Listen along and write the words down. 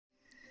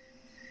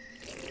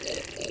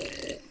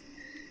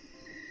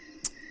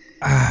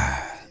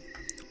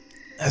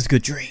That's a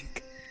good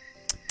drink.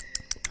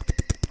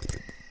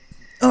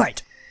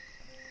 Alright.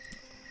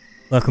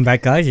 Welcome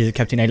back, guys. This is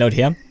CptAylott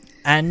here.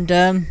 And,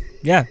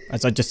 yeah,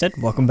 as I just said,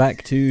 welcome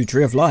back to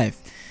Tree of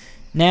Life.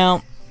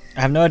 Now,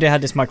 I have no idea how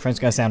this microphone's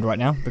going to sound right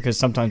now, because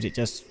sometimes it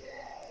just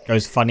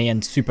goes funny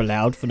and super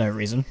loud for no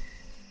reason.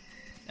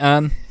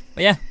 But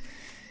yeah,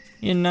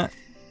 you know,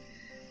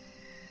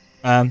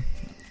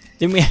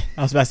 didn't we,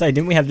 I was about to say,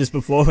 didn't we have this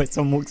before where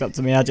someone walks up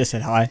to me, I just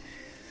said hi.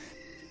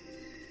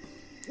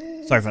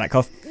 Sorry for that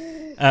cough.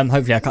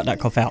 Hopefully I cut that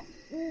cough out.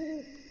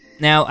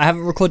 Now, I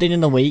haven't recorded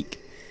in a week,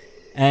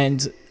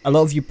 and a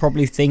lot of you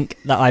probably think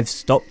that I've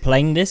stopped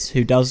playing this,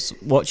 who does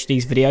watch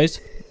these videos.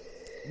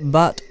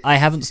 But I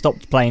haven't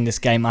stopped playing this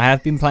game. I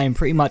have been playing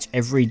pretty much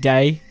every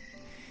day.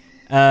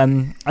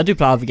 I do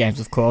play other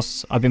games, of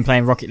course. I've been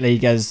playing Rocket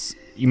League, as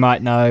you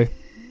might know.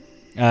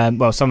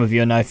 Well, some of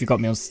you know if you got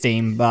me on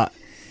Steam, but...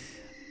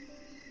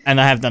 And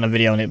I have done a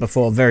video on it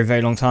before, a very,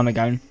 very long time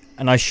ago.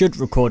 And I should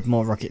record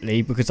more Rocket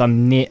League, because I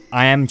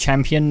am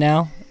champion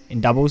now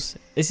in doubles.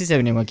 This is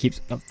anyone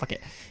keeps... Oh, fuck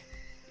it.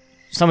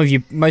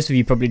 Most of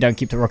you probably don't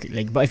keep the Rocket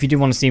League, but if you do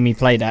want to see me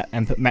play that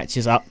and put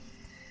matches up,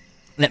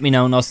 let me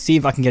know and I'll see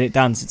if I can get it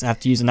done, since I have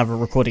to use another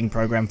recording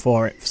program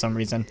for it for some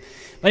reason.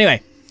 But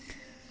anyway,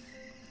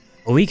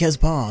 a week has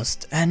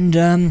passed and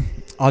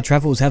our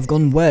travels have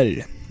gone well.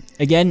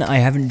 Again, I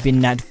haven't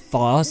been that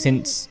far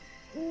since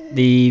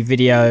the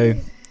video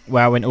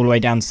where I went all the way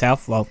down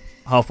south, well,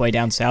 halfway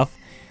down south.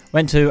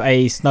 Went to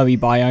a snowy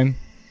biome,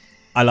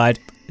 I lied,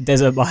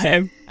 desert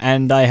biome,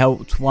 and I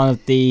helped one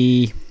of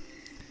the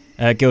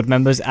guild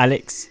members,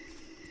 Alex,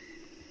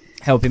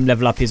 help him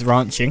level up his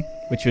ranching,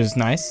 which was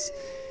nice.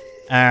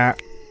 The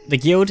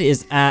guild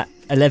is at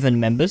 11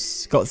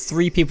 members, got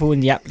 3 people in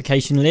the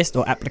application list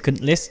or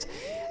applicant list.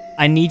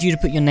 I need you to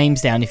put your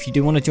names down. If you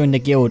do want to join the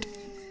guild,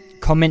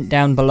 comment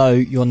down below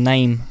your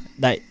name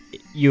that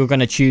you're going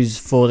to choose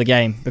for the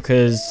game,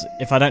 because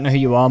if I don't know who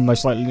you are, I'm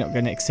most likely not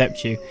going to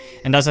accept you.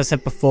 And as I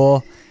said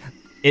before,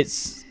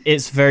 it's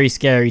very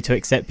scary to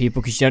accept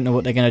people, because you don't know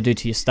what they're going to do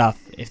to your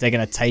stuff, if they're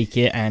going to take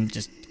it and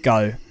just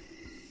go.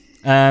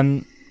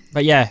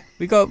 But yeah,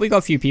 we got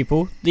a few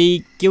people.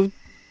 The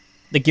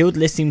guild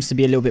list seems to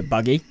be a little bit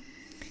buggy,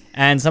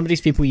 and some of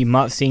these people you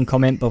might have seen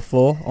comment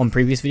before on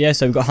previous videos.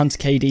 So we've got Hunter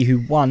KD, who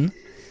won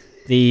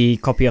the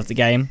copy of the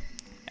game,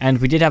 and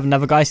we did have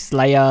another guy,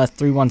 Slayer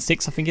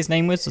 316, I think his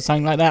name was, or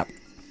something like that.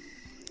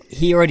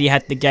 He already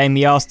had the game.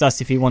 He asked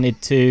us if he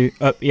wanted to.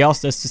 He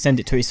asked us to send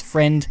it to his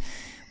friend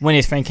when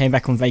his friend came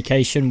back on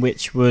vacation,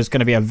 which was going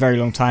to be a very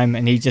long time,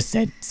 and he just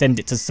said send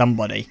it to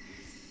somebody.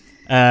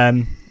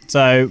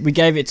 So we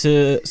gave it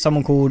to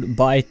someone called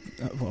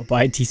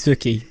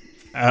Baitisuki.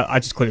 I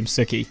just call him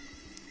Suki.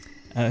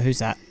 Who's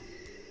that?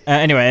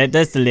 Anyway,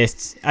 there's the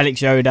lists.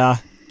 Alex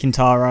Yoda,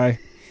 Kintaro.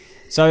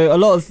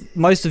 So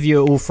most of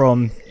you are all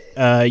from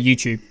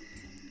YouTube.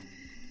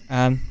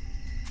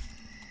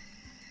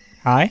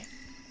 Hi,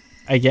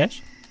 I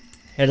guess.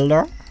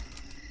 Hello.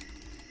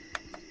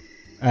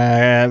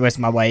 Where's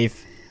my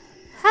wave?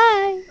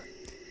 Hi.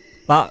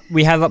 But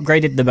we have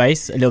upgraded the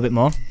base a little bit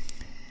more.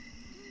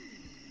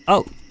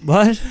 Oh,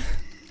 what?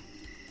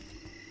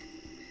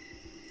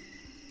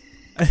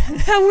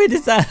 How weird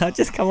is that? I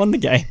just come on the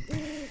game.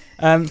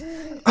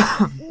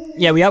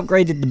 Yeah, we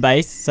upgraded the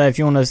base, so if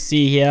you want to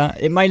see here,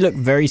 it may look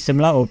very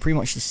similar or pretty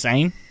much the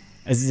same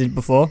as it did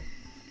before.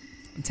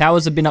 The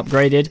towers have been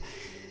upgraded,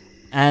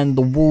 and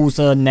the walls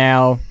are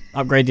now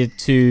upgraded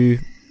to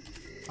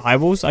high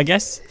walls, I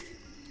guess.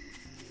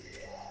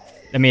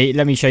 Let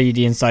me show you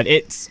the inside.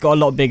 It's got a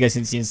lot bigger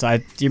since the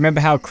inside. Do you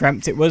remember how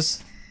cramped it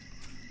was?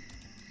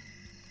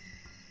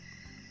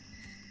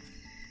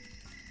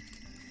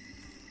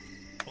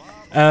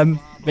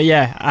 But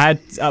yeah,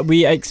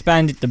 we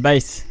expanded the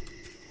base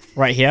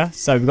right here.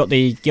 So we've got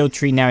the guild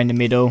tree now in the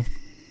middle.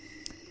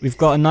 We've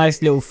got a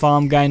nice little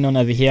farm going on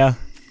over here.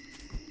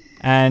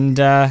 And,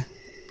 well,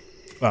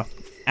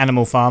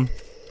 animal farm.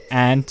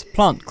 And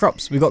plant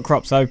crops. We've got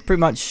crops, so pretty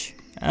much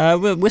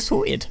we're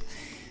sorted.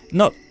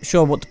 Not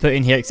sure what to put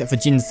in here except for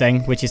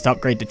ginseng, which is to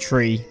upgrade the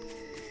tree.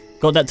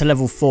 Got that to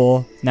level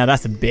 4. Now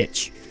that's a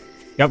bitch.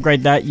 You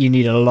upgrade that, you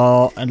need a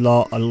lot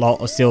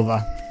of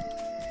silver.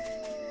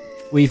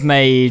 We've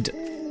made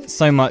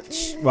so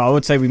much, well, I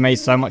would say we made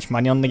so much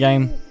money on the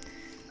game,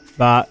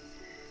 but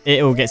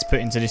it all gets put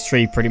into this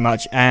tree pretty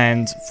much,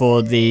 and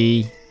for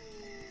the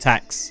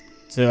tax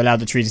to allow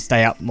the tree to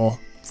stay up more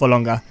for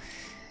longer.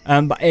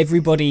 But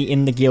everybody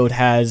in the guild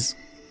has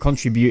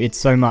contributed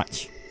so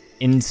much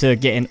into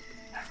getting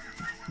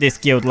this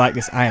guild like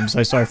this. I am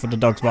so sorry for the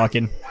dogs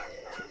barking.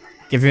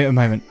 Give it a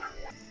moment.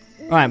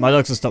 Alright, my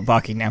dogs will stop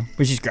barking now,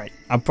 which is great.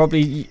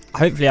 hopefully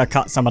I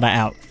cut some of that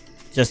out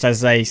just as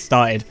they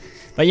started.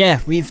 But yeah,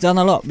 we've done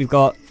a lot. We've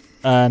got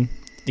the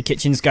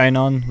kitchens going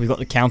on. We've got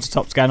the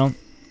countertops going on.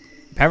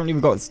 Apparently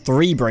we've got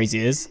 3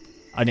 braziers.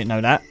 I didn't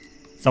know that.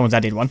 Someone's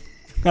added one.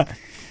 But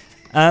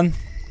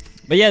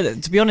yeah,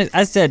 to be honest,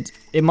 as said,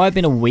 it might have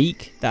been a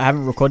week that I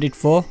haven't recorded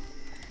for.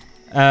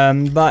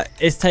 But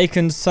it's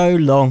taken so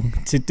long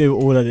to do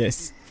all of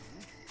this.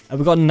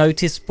 We've got a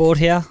notice board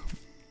here.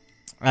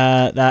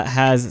 that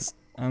has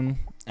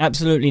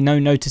absolutely no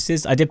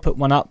notices. I did put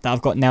one up that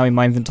I've got now in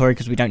my inventory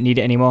because we don't need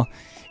it anymore.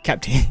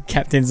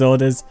 Captain's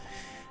orders.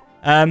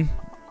 I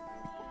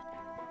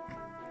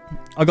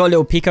got a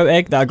little Pico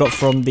egg that I got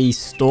from the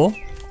store.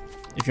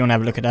 If you want to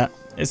have a look at that.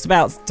 It's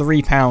about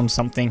 £3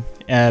 something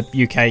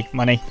UK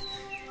money.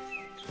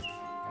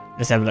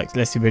 Let's have a look.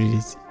 Let's see what it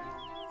is.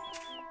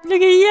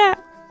 Look at that.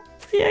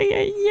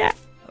 Yeah.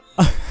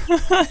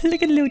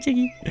 Look at the little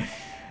chiggy.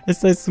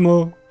 It's so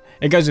small.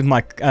 It goes with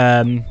my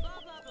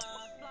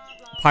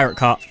pirate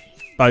cart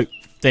boat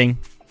thing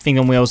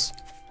on wheels.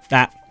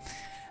 That.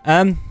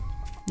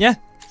 Yeah.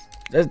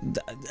 As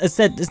I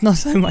said, there's not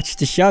so much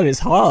to show. It's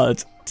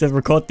hard to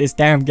record this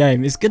damn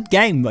game. It's a good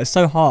game, but it's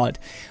so hard.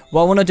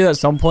 What I want to do at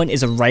some point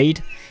is a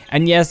raid.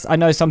 And yes, I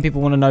know some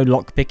people want to know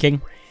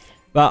lockpicking,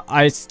 but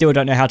I still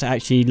don't know how to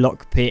actually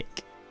lockpick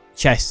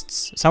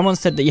chests. Someone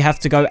said that you have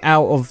to go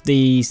out of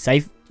the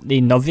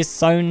novice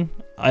zone,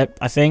 I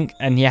think,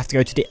 and you have to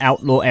go to the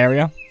outlaw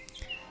area.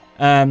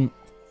 I'll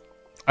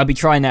be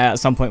trying that at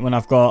some point when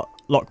I've got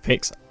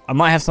lockpicks. I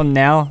might have some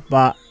now,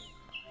 but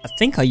I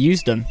think I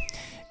used them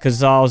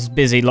because I was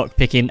busy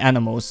lockpicking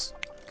animals.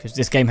 Because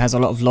this game has a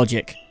lot of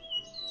logic.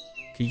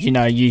 You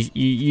know,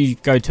 you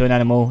go to an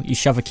animal, you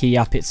shove a key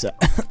up its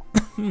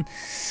and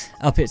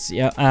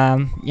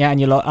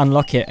you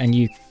unlock it and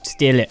you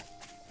steal it,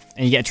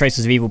 and you get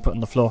traces of evil put on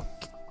the floor.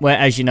 Where,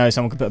 as you know,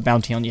 someone could put a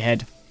bounty on your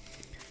head.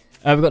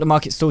 We've got the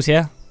market stalls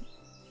here.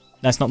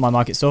 That's not my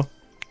market store.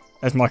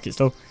 That's market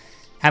store.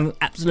 Have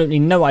absolutely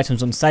no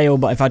items on sale,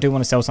 but if I do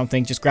want to sell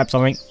something, just grab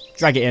something,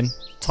 drag it in,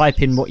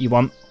 type in what you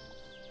want.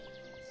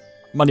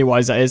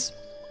 Money-wise, that is.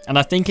 And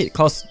I think it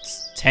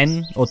costs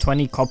 10 or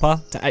 20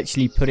 copper to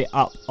actually put it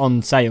up on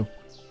sale.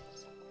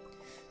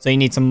 So you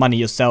need some money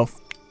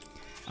yourself,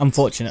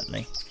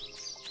 unfortunately.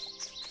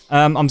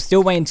 I'm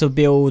still waiting to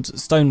build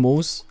stone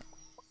walls.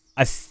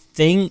 I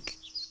think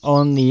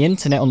on the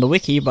internet, on the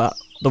wiki, but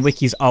the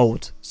wiki's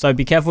old. So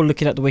be careful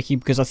looking at the wiki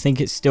because I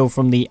think it's still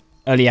from the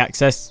early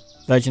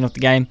access version of the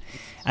game.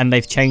 And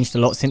they've changed a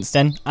lot since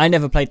then. I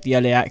never played the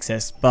early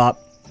access, but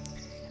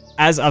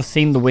as I've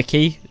seen the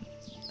wiki,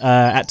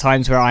 at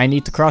times where I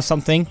need to craft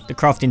something, the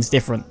crafting's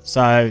different,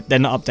 so they're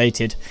not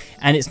updated.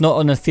 And it's not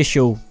an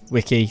official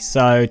wiki,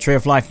 so Tree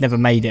of Life never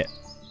made it.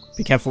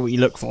 Be careful what you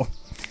look for.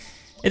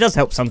 It does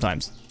help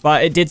sometimes.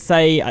 But it did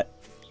say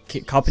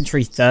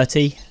carpentry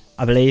 30,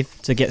 I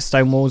believe, to get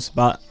stone walls,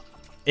 but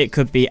it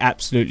could be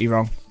absolutely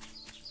wrong.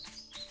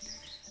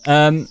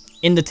 In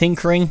the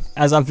tinkering,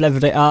 as I've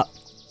leveled it up,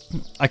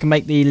 I can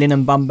make the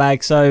linen bum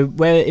bag. So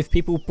where if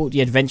people bought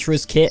the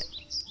adventurers kit,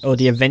 or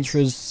the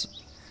adventurers...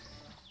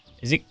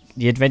 Is it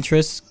the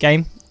Adventurous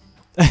game?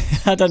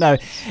 I don't know.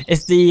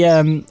 It's the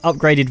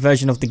upgraded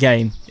version of the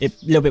game. A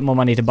little bit more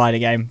money to buy the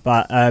game,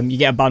 but you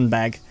get a bun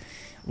bag,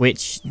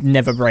 which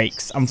never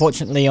breaks.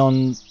 Unfortunately,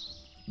 on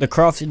the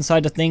crafting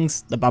side of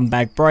things, the bun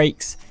bag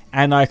breaks,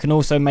 and I can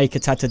also make a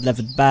tattered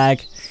leathered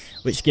bag,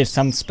 which gives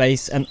some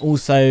space, and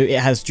also it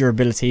has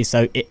durability,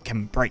 so it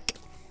can break.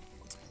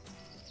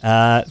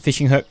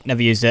 Fishing hook,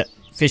 never used it.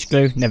 Fish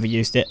glue, never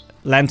used it.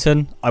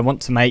 Lantern, I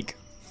want to make,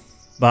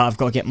 but I've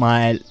got to get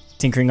my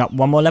tinkering up 2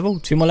 more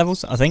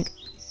levels, I think.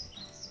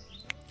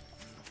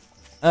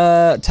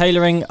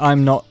 Tailoring,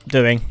 I'm not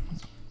doing.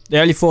 The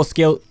only 4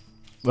 skill...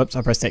 Whoops,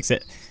 I pressed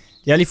exit.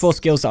 The only 4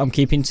 skills that I'm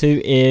keeping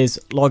to is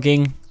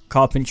logging,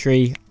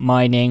 carpentry,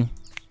 mining,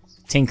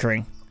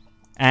 tinkering.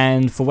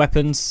 And for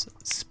weapons,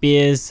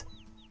 spears.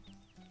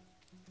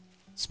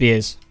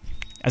 That's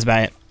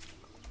about it.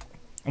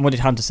 And what did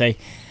Hunter say?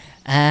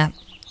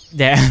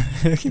 There,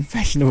 looking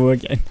fashionable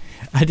again.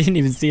 I didn't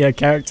even see her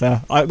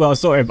character. Well, I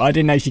saw him, but I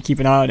didn't actually keep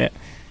an eye on it.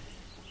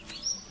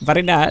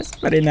 Very nice,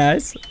 very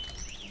nice.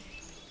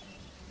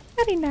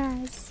 Very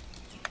nice.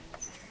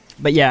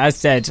 But yeah, as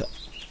said,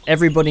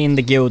 everybody in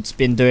the guild's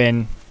been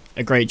doing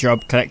a great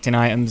job collecting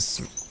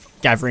items,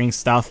 gathering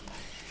stuff,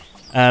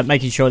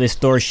 making sure this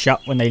door is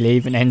shut when they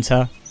leave and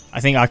enter.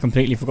 I think I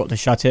completely forgot to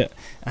shut it.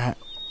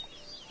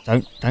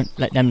 Don't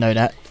let them know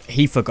that.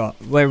 He forgot.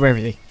 Where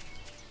is he?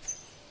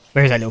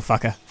 Where is that little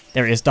fucker?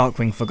 There he is.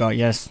 Darkwing forgot,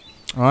 yes.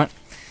 Alright.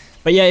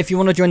 But yeah, if you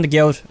want to join the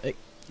guild,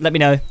 let me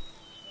know.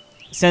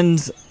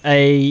 Send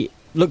a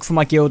look for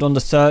my guild on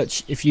the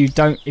search. If you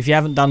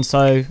haven't done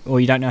so, or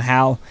you don't know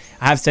how,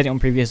 I have said it on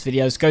previous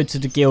videos, go to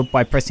the guild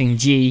by pressing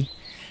G.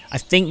 I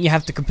think you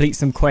have to complete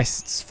some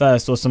quests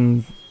first, or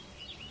some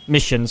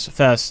missions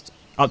first,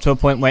 up to a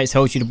point where it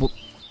tells you to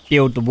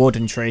build the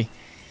warden tree.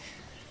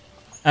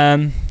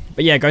 But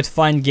yeah, go to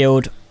find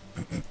guild,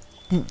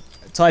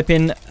 type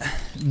in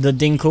the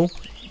Dinkle,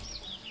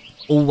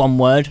 all one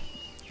word,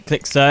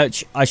 click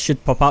search. I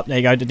should pop up. There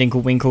you go, the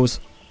Dinkle Winkles.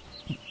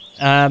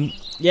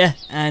 Yeah,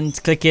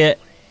 and click it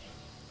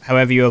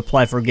however you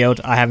apply for a guild.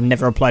 I have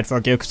never applied for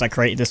a guild because I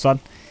created this one,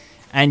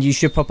 and you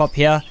should pop up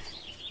here.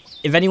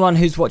 If anyone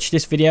who's watched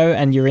this video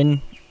and you're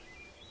in,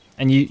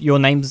 and your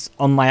name's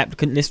on my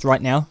applicant list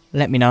right now,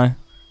 let me know.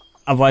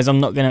 Otherwise, I'm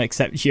not going to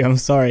accept you. I'm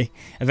sorry.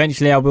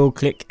 Eventually, I will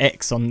click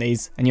X on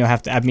these, and you'll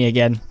have to add me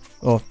again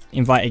or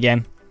invite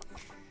again.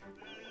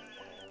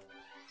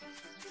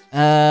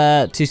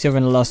 2 silver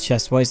in the last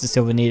chest. Why is the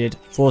silver needed?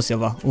 4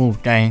 silver. Oh,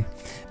 dang.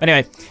 But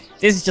anyway,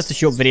 this is just a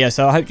short video,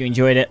 so I hope you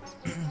enjoyed it.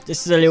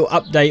 This is a little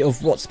update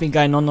of what's been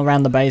going on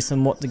around the base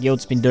and what the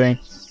guild's been doing.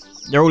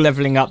 They're all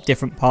leveling up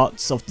different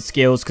parts of the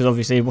skills, because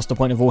obviously what's the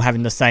point of all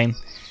having the same?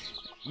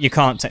 You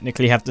can't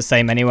technically have the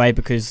same anyway,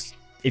 because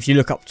if you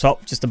look up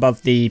top, just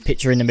above the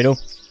picture in the middle,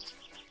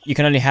 you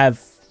can only have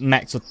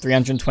max of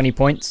 320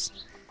 points.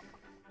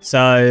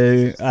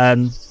 So,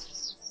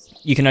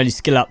 you can only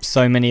skill up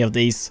so many of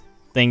these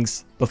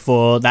things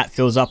before that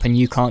fills up and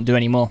you can't do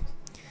any more.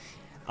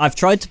 I've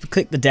tried to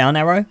click the down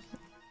arrow.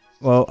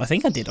 Well, I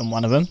think I did on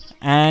one of them.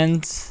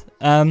 And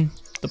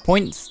the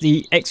points,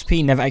 the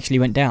XP never actually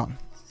went down.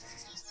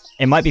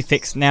 It might be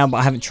fixed now, but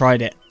I haven't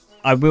tried it.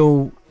 I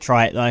will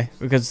try it though,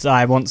 because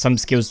I want some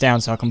skills down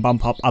so I can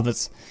bump up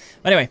others.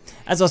 But anyway,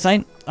 as I was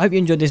saying, I hope you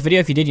enjoyed this video.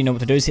 If you did, you know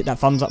what to do. Is hit that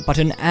thumbs up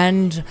button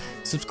and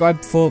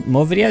subscribe for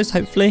more videos,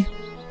 hopefully.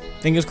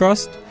 Fingers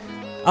crossed.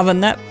 Other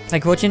than that,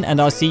 thank you for watching, and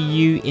I'll see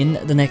you in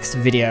the next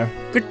video.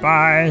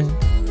 Goodbye.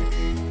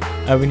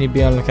 We need to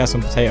be on the lookout for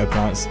some potato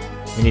plants.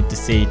 We need the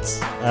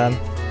seeds. Let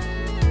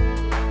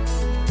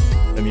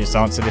me just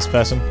answer this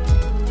person.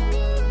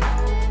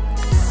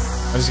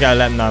 I'm just gonna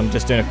let them know I'm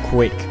just doing a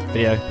quick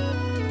video.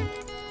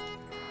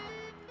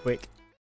 Quick.